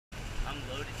I'm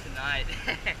loaded tonight.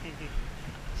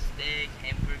 Steak,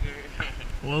 hamburger.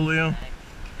 Hello, Leo.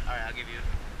 Alright, I'll give you.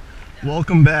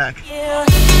 Welcome back.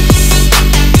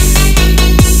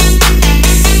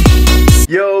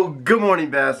 Yo, good morning,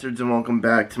 bastards, and welcome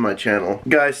back to my channel.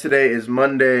 Guys, today is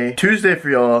Monday. Tuesday for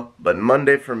y'all, but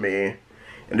Monday for me.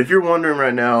 And if you're wondering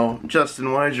right now,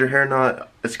 Justin, why is your hair not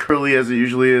as curly as it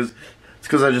usually is? It's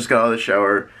because I just got out of the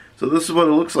shower. So this is what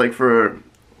it looks like for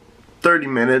 30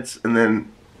 minutes, and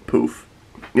then poof.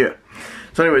 Yeah.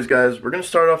 So anyways, guys, we're going to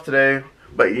start off today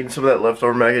by eating some of that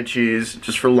leftover mac and cheese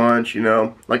just for lunch, you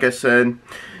know. Like I said,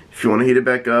 if you want to heat it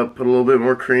back up, put a little bit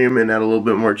more cream and add a little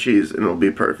bit more cheese, and it'll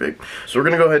be perfect. So we're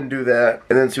going to go ahead and do that,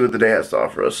 and then see what the day has to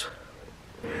offer us.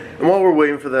 And while we're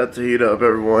waiting for that to heat up,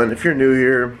 everyone, if you're new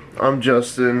here, I'm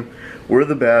Justin. We're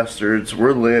the Bastards.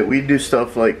 We're lit. We do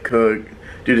stuff like cook,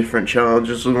 do different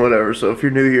challenges and whatever. So if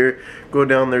you're new here, go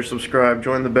down there, subscribe,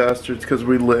 join the Bastards, because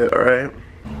we lit, alright?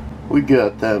 We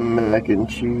got that mac and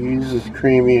cheese, as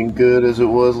creamy and good as it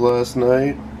was last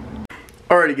night.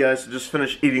 Alrighty guys, so just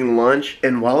finished eating lunch,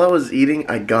 and while I was eating,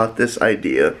 I got this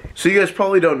idea. So you guys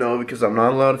probably don't know because I'm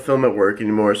not allowed to film at work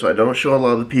anymore, so I don't show a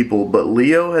lot of the people, but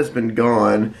Leo has been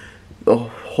gone the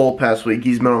whole past week.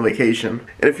 He's been on vacation.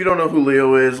 And if you don't know who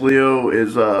Leo is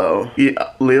Leo's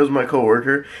my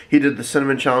coworker. He did the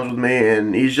cinnamon challenge with me,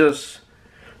 and he's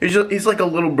like a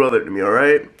little brother to me,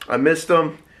 alright? I missed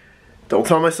him. Don't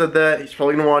tell him I said that. He's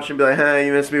probably gonna watch and be like, hey,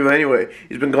 you missed me. But anyway,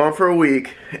 he's been gone for a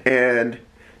week, and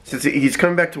since he's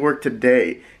coming back to work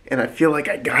today, and I feel like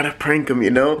I gotta prank him, you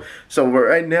know? So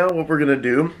right now, what we're gonna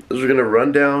do is we're gonna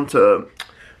run down to,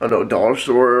 I don't know, dollar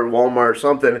store, Walmart,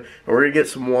 something, and we're gonna get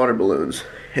some water balloons.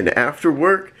 And after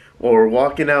work, while we're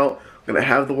walking out, we're gonna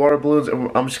have the water balloons,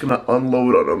 and I'm just gonna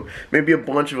unload on them. Maybe a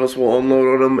bunch of us will unload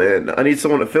on them, and I need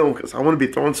someone to film because I want to be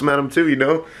throwing some at them too, you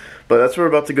know? But that's what we're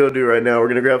about to go do right now. We're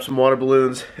gonna grab some water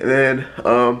balloons, and then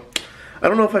I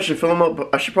don't know if I should fill them up, but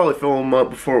I should probably fill them up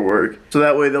before work. So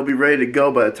that way they'll be ready to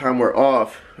go by the time we're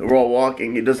off. We're all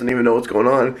walking, he doesn't even know what's going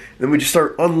on. And then we just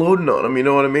start unloading on him, you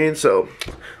know what I mean? So,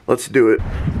 let's do it.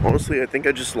 Honestly, I think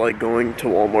I just like going to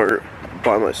Walmart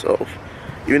by myself.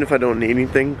 Even if I don't need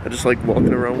anything, I just like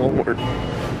walking around Walmart.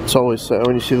 It's always sad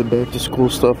when you see the back to school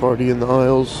stuff already in the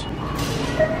aisles.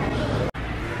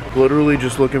 Literally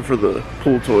just looking for the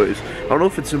pool toys. I don't know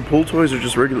if it's in pool toys or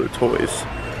just regular toys,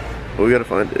 but we gotta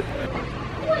find it.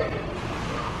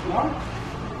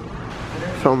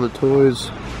 Found the toys.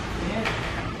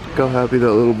 Look how happy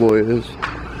that little boy is.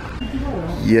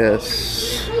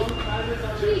 Yes.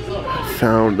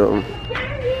 Found them.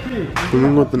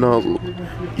 Swimming with the nozzle.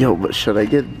 Yo, but should I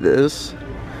get this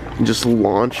and just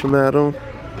launch them at him?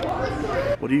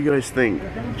 What do you guys think?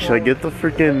 Should I get the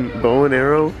freaking bow and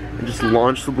arrow and just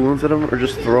launch the balloons at him, or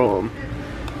just throw them?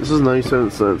 This is 97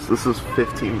 cents. This is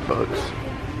 15 bucks.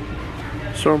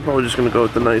 So I'm probably just gonna go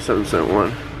with the 97-cent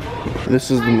one. This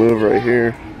is the move right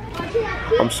here.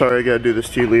 I'm sorry I gotta do this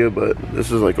to you, Leah, but this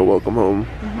is like a welcome home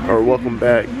or welcome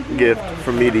back gift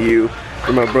from me to you,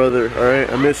 from my brother.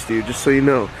 Alright, I missed you, just so you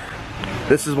know.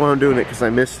 This is why I'm doing it, because I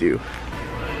missed you.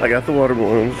 I got the water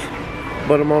balloons,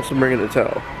 but I'm also bringing a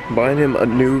towel. I'm buying him a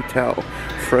new towel,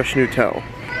 fresh new towel,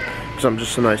 because I'm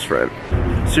just a nice friend.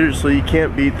 Seriously, you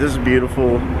can't beat this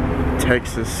beautiful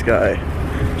Texas sky.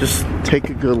 Just take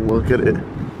a good look at it.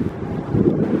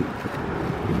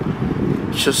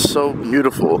 It's just so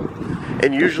beautiful.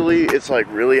 And usually it's like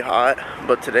really hot,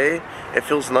 but today it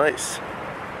feels nice.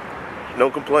 No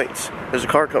complaints. There's a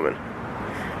car coming,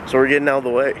 so we're getting out of the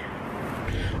way.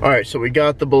 Alright, so we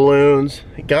got the balloons.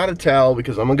 I got a towel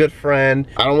because I'm a good friend.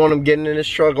 I don't want him getting in his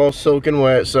truck all soaking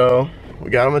wet, so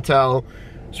we got him a towel.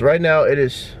 So right now it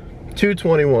is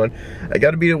 2:21. I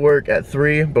gotta be at work at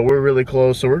 3, but we're really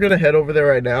close, so we're gonna head over there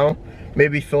right now.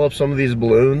 Maybe fill up some of these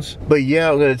balloons. But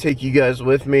yeah, I'm gonna take you guys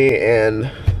with me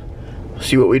and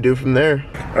see what we do from there.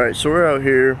 Alright, so we're out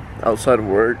here outside of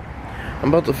work. I'm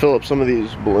about to fill up some of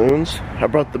these balloons. I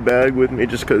brought the bag with me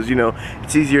just because, you know,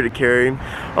 it's easier to carry.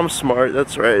 I'm smart,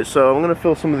 that's right. So I'm gonna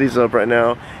fill some of these up right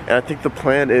now, and I think the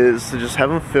plan is to just have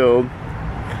them filled,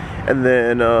 and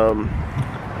then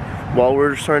while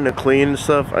we're starting to clean and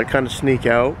stuff, I kind of sneak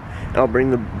out, and I'll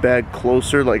bring the bag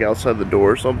closer, like outside the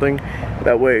door or something.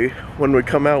 That way, when we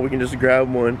come out, we can just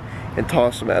grab one and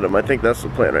toss them at them. I think that's the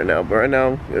plan right now. But right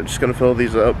now, I'm just gonna fill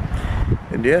these up,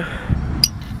 and yeah.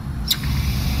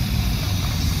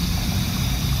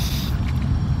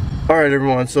 Alright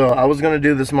everyone, so I was gonna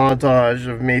do this montage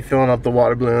of me filling up the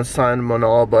water balloons, tying them and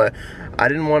all, but I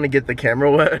didn't want to get the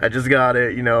camera wet. I just got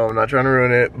it, you know, I'm not trying to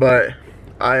ruin it, but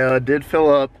I did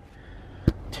fill up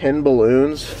 10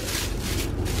 balloons.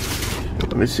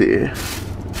 Let me see.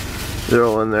 They're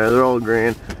all in there. They're all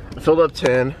green. filled up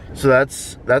 10. So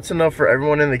that's enough for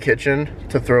everyone in the kitchen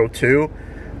to throw 2.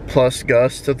 Plus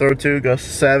Gus to throw 2. Gus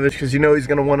is savage, because you know he's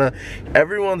gonna wanna,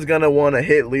 everyone's gonna wanna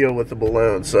hit Leo with the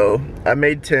balloon. So I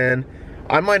made 10.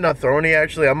 I might not throw any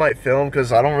actually. I might film,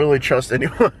 because I don't really trust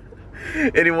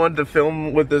anyone to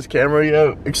film with this camera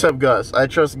yet, except Gus. I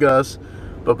trust Gus,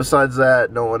 but besides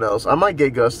that, no one else. I might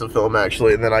get Gus to film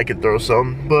actually, and then I could throw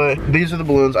some. But these are the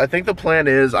balloons. I think the plan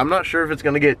is, I'm not sure if it's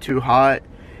gonna get too hot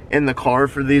in the car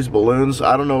for these balloons.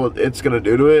 I don't know what it's gonna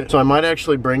do to it, so I might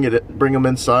actually bring them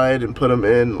inside and put them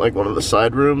in like one of the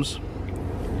side rooms.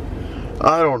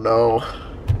 I don't know.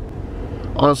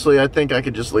 Honestly, I think I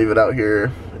could just leave it out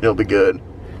here. It'll be good.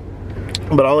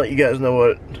 But I'll let you guys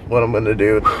know what I'm gonna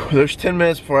do. There's 10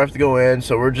 minutes before I have to go in,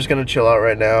 so we're just gonna chill out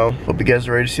right now. Hope you guys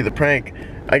are ready to see the prank.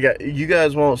 You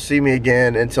guys won't see me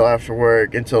again until after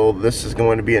work, until this is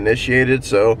going to be initiated,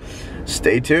 so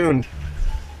stay tuned.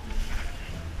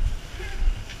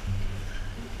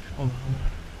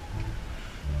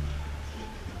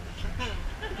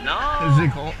 No. Is he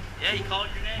call? Yeah, he called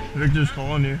your name. Victor's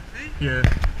calling you. Yeah.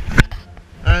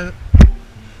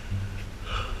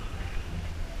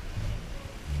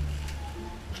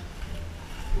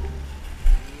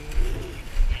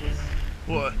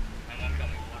 What?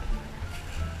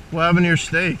 What happened to your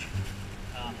steak?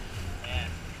 Oh, man.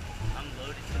 I'm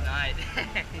loaded tonight.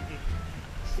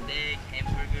 Steak,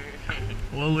 hamburger.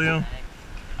 Well, Leo.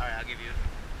 Alright, I'll give you.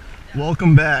 Yeah.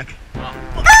 Welcome back.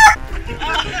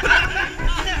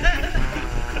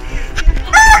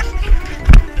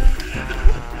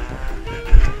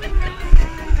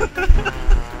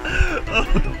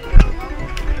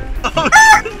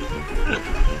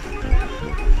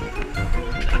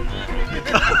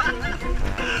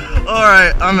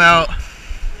 Alright, I'm out.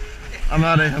 I'm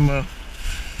out of ammo.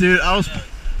 Dude, I was...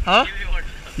 Huh?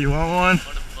 You want one?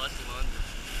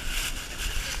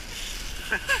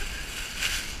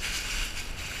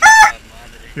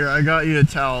 Here, I got you a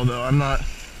towel though. I'm not...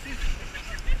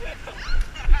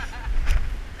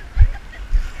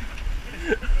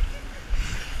 You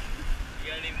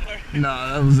got any more?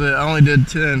 Nah, that was it. I only did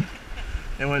 10.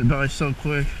 It went by so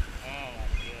quick. Oh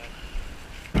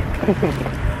my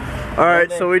god.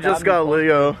 Alright, so we just got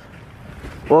Leo.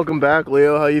 Welcome back,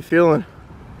 Leo. How you feeling?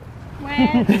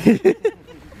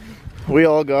 We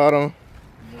all got him.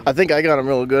 I think I got him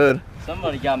real good.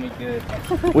 Somebody got me good.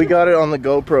 We got it on the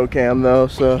GoPro cam though,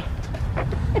 so.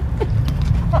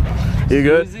 You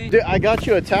good? Easy? Dude, I got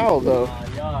you a towel though.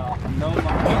 Yeah, no my.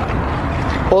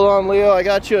 Hold on, Leo. I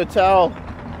got you a towel.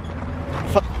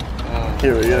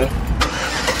 Here we go.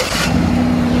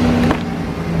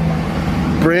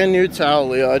 Brand new towel,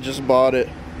 Leo. I just bought it.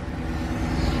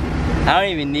 I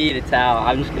don't even need a towel.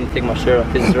 I'm just gonna take my shirt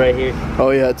off. This is right here. Oh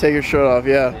yeah, take your shirt off.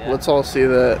 Yeah, let's all see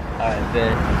that. Alright,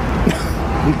 bet.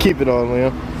 Keep it on, Leo.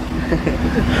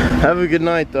 Have a good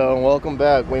night though, and welcome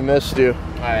back. We missed you.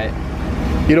 Alright.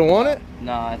 You don't want it?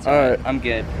 No, it's alright. I'm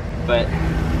good. But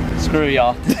screw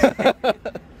y'all.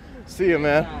 See you,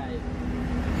 man.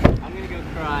 I'm gonna go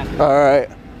cry. Alright.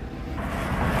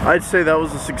 I'd say that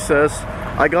was a success.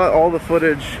 I got all the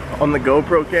footage on the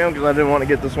GoPro cam because I didn't want to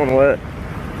get this one wet,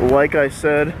 like I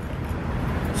said.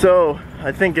 So,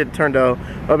 I think it turned out,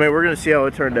 I mean, we're going to see how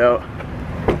it turned out.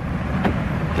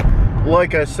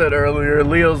 Like I said earlier,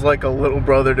 Leo's like a little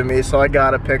brother to me, so I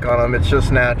gotta pick on him. It's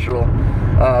just natural.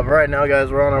 But right now,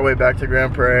 guys, we're on our way back to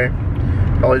Grand Prairie.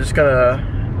 Probably just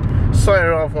gonna sign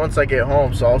it off once I get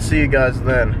home, so I'll see you guys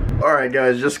then. Alright,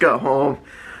 guys, just got home.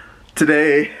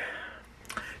 Today,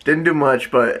 didn't do much,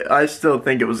 but I still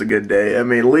think it was a good day. I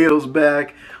mean, Leo's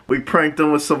back. We pranked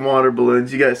him with some water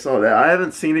balloons. You guys saw that. I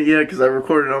haven't seen it yet because I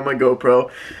recorded it on my GoPro.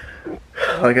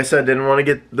 Like I said, didn't want to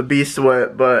get the beast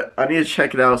wet, but I need to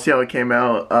check it out, see how it came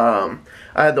out.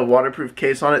 I had the waterproof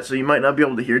case on it, so you might not be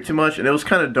able to hear too much, and it was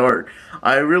kind of dark.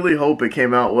 I really hope it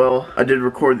came out well. I did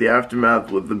record the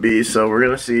aftermath with the beast, so we're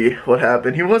gonna see what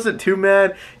happened. He wasn't too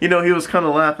mad, you know, he was kind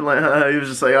of laughing like, he was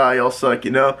just like, ah, y'all suck,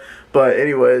 you know. But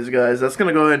anyways, guys, that's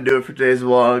gonna go ahead and do it for today's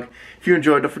vlog. If you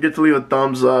enjoyed, don't forget to leave a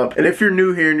thumbs up. And if you're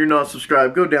new here and you're not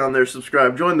subscribed, go down there,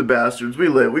 subscribe, join the bastards. We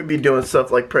lit. We be doing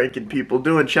stuff like pranking people,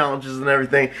 doing challenges and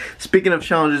everything. Speaking of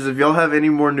challenges, if y'all have any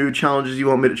more new challenges you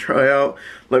want me to try out,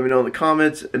 let me know in the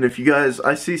comments. And if you guys,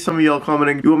 I see some of y'all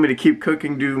commenting, you want me to keep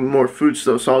cooking, do more food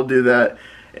stuff, so I'll do that.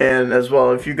 And as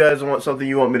well, if you guys want something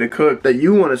you want me to cook that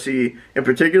you want to see in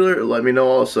particular, let me know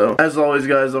also. As always,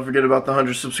 guys, don't forget about the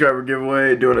 100 subscriber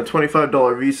giveaway, doing a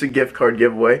 $25 Visa gift card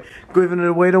giveaway, giving it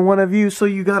away to one of you. So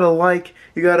you gotta like,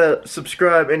 you gotta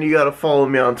subscribe, and you gotta follow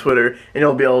me on Twitter, and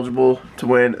you'll be eligible to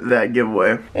win that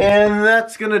giveaway. And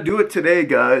that's gonna do it today,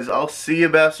 guys. I'll see you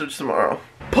bastards tomorrow.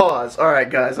 Pause. Alright,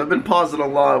 guys, I've been pausing a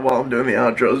lot while I'm doing the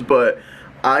outros, but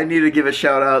I need to give a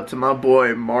shout out to my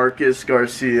boy Marcus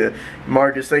Garcia.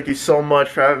 Marcus, thank you so much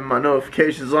for having my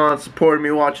notifications on, supporting me,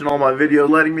 watching all my videos,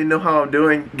 letting me know how I'm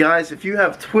doing. Guys, if you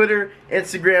have Twitter,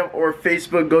 Instagram, or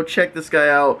Facebook, go check this guy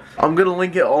out. I'm going to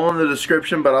link it all in the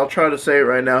description, but I'll try to say it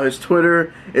right now. His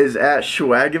Twitter is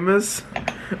 @Schwagamus.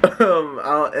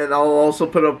 And I'll also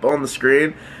put up on the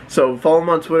screen. So follow him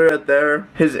on Twitter at there.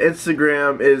 His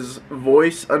Instagram is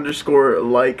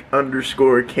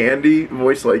voice_like_candy.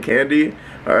 Voice like candy.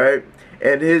 Alright.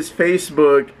 And his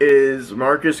Facebook is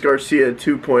Marcus Garcia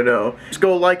 2.0. Just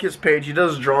go like his page. He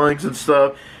does drawings and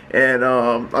stuff. And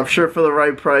I'm sure for the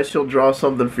right price he'll draw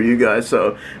something for you guys.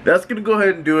 So that's gonna go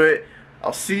ahead and do it.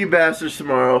 I'll see you bastards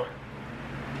tomorrow.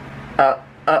 Yeah.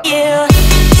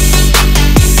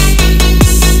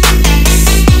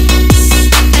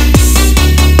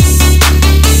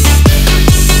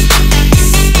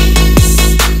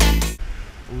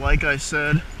 Like I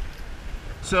said,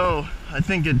 so I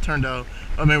think it turned out,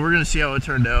 I mean, we're gonna see how it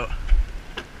turned out.